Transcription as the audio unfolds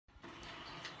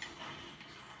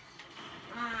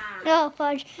No,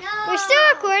 fudge. No. We're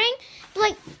still recording.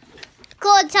 Like,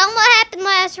 Cole, tell him what happened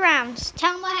last round.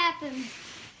 Tell him what happened.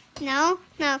 No.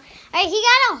 All right, he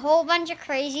got a whole bunch of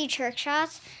crazy trick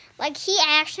shots. Like, he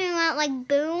actually went, like,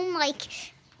 boom, like,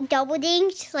 double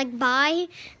dinked, like, by.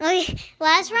 Like,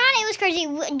 last round, it was crazy.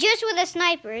 Just with a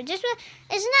sniper. Isn't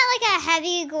that, like, a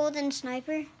heavy golden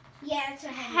sniper? Yeah, it's a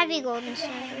Heavy golden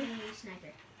sniper. sniper.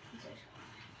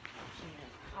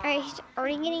 All right, he's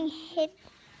already getting hit.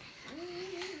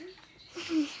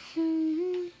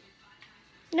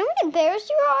 No one embarrassed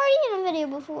you already in a video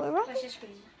before, right? That's just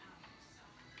crazy.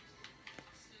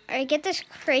 Alright, get this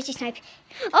crazy snipe.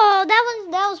 Oh,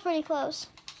 that was pretty close.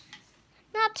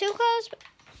 Not too close, but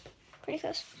pretty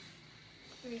close.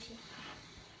 Where is he?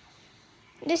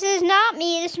 This is not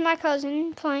me, this is my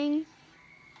cousin playing.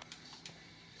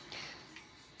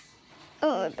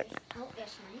 Oh, but Oh,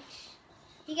 that's nice.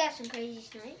 He got some crazy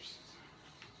snipes.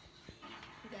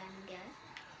 Got him.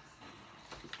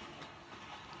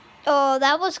 oh,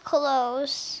 that was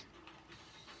close.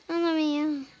 Let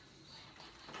me.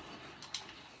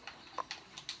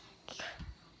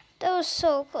 That was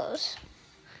so close.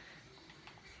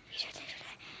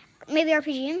 Maybe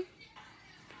RPG him?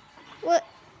 What?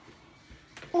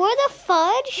 Where the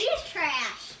fudge? He's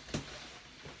trash.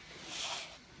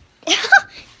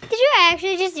 Did you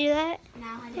actually just do that? No,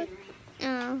 I didn't.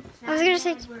 Oh, I was gonna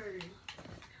say. It's gonna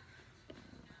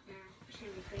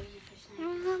be crazy for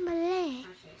snipes.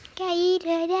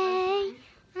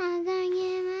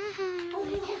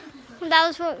 That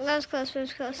was close. It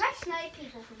was close. If I snipe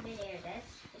people from midair, this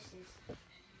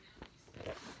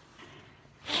is.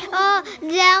 Oh,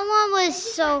 that one was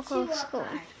so close. Cool.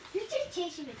 You're just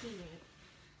chasing a teammate.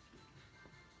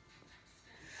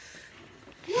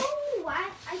 No, I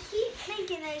keep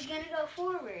thinking that he's gonna go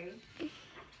forward.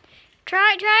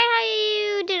 Try how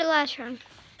you did it last round.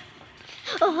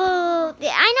 Oh,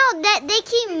 I know that they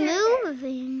keep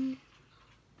moving.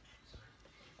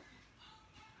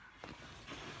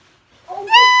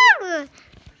 Oh,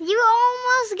 You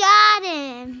almost got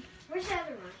him. where's the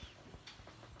other one?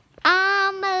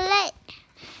 I'm late.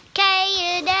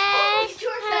 Okay, today Oh,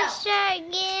 George I fell. start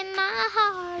getting my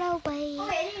heart away. Oh,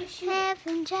 wait, I didn't shoot it.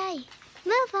 Heaven J,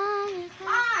 move on.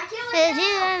 Ah, kill it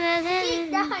now.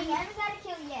 Keep dying. I haven't got a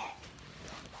kill yet.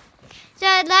 So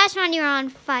last round you were on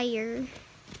fire.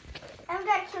 I haven't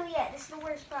got a kill yet. This is the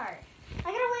worst part. I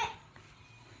gotta win.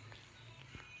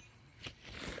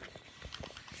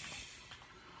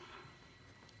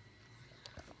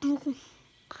 I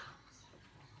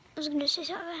was gonna say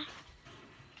something.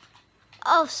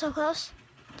 Oh, so close.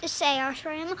 Just say our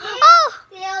spray him. Oh!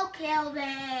 Still kill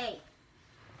me.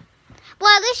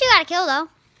 Well, at least you got a kill though.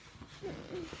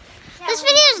 This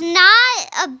video is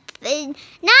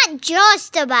not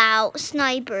just about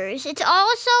snipers. It's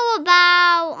also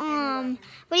about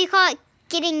what do you call it?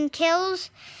 Getting kills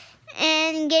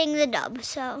and getting the dub.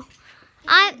 So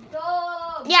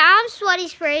I'm sweaty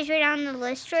sprays right on the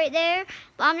list right there.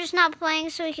 But I'm just not playing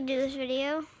so we can do this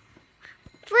video.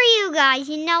 For you guys,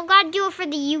 you know, gotta do it for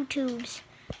the YouTubes.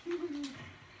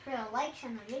 For the likes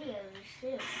on the videos too.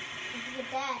 Don't forget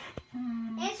that.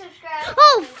 And subscribe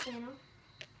Oh, to the channel.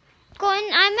 Gordon,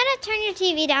 I'm gonna turn your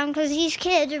TV down because these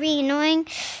kids are being annoying.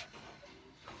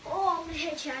 Oh, I'm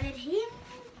headshotted him.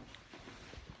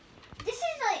 This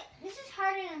is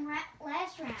harder than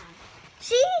last round.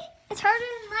 See? It's harder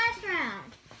than last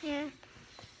round. Yeah.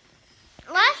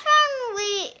 Last round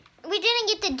we didn't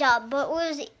get the dub, but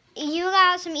you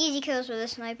got some easy kills with a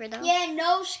sniper though. Yeah,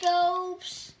 no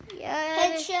scopes,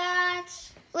 Yeah.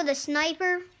 headshots. With a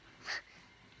sniper.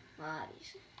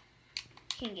 Obviously.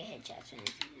 Can't get headshots or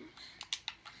anything else.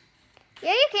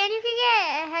 Yeah, you can. You can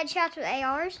get headshots with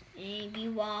ARs. And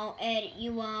you won't, edit,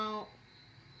 you won't.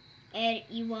 Edit,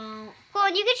 you won't. Well,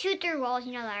 and you can shoot through walls.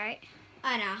 You know that, right?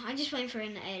 I know. I'm just waiting for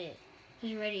him to edit.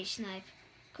 He's ready to snipe.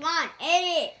 Come on,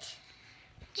 edit.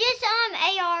 Just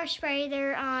AR spray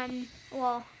their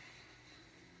wall.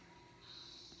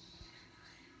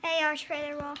 AR spray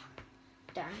their wall.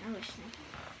 Darn, I was sniping.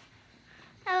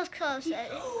 That was close.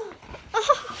 Oh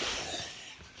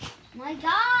my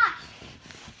gosh.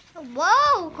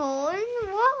 Whoa, Colin.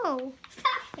 Whoa. It's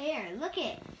not fair. Look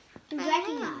it. They're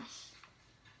wrecking us.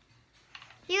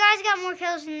 You guys got more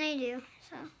kills than they do.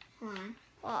 So. Hold on.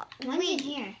 Well, One's in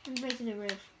here. Let me break to the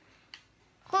roof.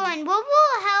 Colin, what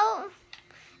will help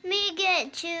me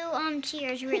get 2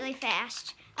 tiers really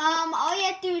fast? All you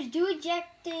have to do is do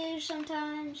objectives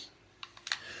sometimes.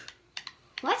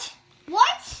 What?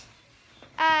 What?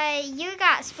 You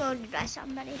got exploded by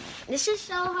somebody. This is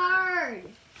so hard.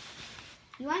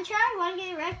 You want to try? Want to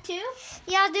get wrecked too?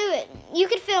 Yeah, I'll do it. You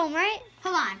can film, right?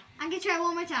 Hold on. I'm going to try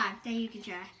one more time. Then you can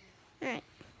try. All right.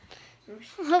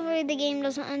 Hopefully the game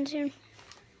doesn't end soon.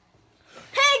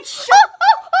 Headshot!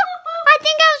 I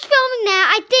think I was filming that.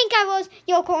 I think I was.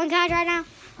 Yo, Colton, can I try now?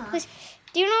 Please.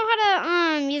 Do you know how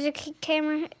to use a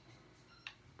camera?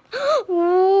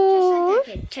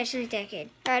 Just like that kid.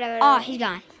 Alright. Oh, he's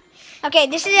gone. Okay,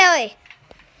 this is Ellie.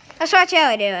 Let's watch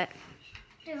Ellie do it.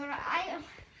 Dude,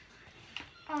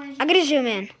 I'm gonna zoom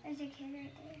in. There's a kid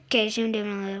right there. Okay, zoomed in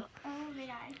a little. Oh, they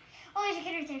died. Oh, there's a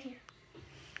kid right there too.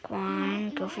 Come on,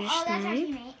 go for your Oh, that's our snipe.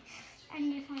 teammate. I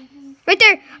need to find him. Right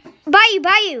there.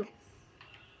 By you.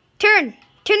 Turn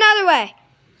the other way.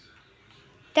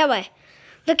 That way.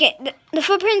 Look at the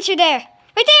footprints are there.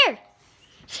 Right there.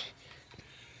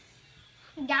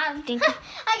 Got him. Think-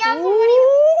 I got somebody.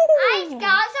 I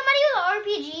got somebody with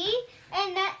RPG, and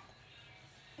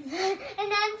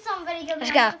then somebody goes.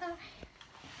 Let's go.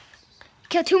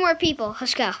 Kill 2 more people.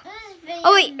 Let's go.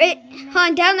 Oh Oh wait, hold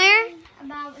on, down there.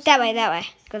 That way.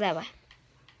 Go that way.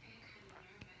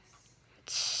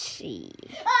 Let's see.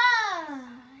 Ah!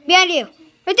 Behind you.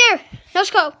 Right there. No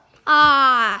scope.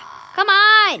 Ah, come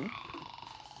on.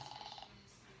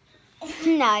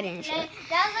 No, I didn't see it.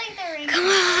 That was like the rain. Come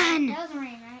on. That was the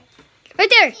rain, right? Right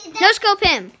there. No scope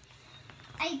him.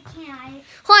 I can't.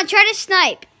 Hold on, try to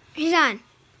snipe. He's on.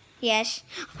 Yes.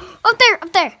 Up there.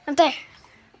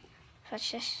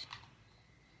 Watch this.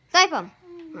 Snipe him.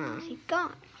 Oh, he's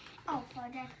gone. Oh,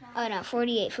 that's Oh no,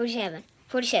 48, 47,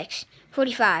 46,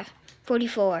 45,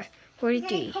 44,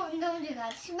 43. Colton, don't do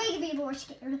that. It's making me more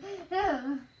scared.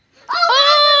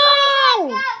 Oh!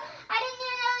 I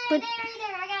didn't get there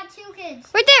either. I got 2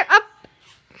 kids. Right there, up.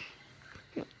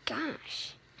 Oh my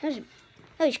gosh.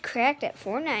 That was cracked at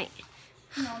Fornite.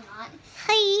 No, not.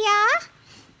 Hiya.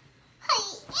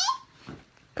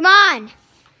 Come on.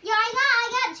 Yeah,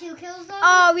 I got 2 kills though.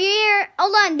 Oh,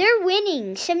 hold on, they're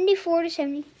winning. 74 to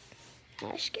 70.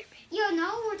 That scared me. Yo,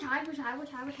 no, we're tied.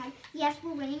 Yes,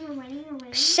 we're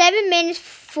winning. 7 minutes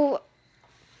for...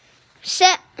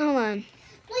 Hold on.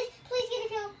 Please get a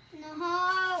kill.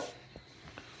 No.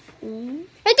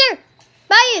 Right there.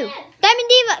 By you. Diamond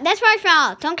Diva. That's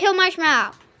Marshmallow. Don't kill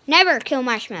Marshmallow. Never kill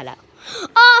Marshmallow.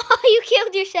 Oh, you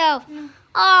killed yourself.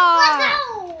 Oh. Let's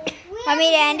go. Want me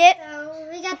to end it?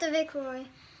 We got the victory.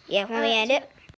 Yeah, want me to end it?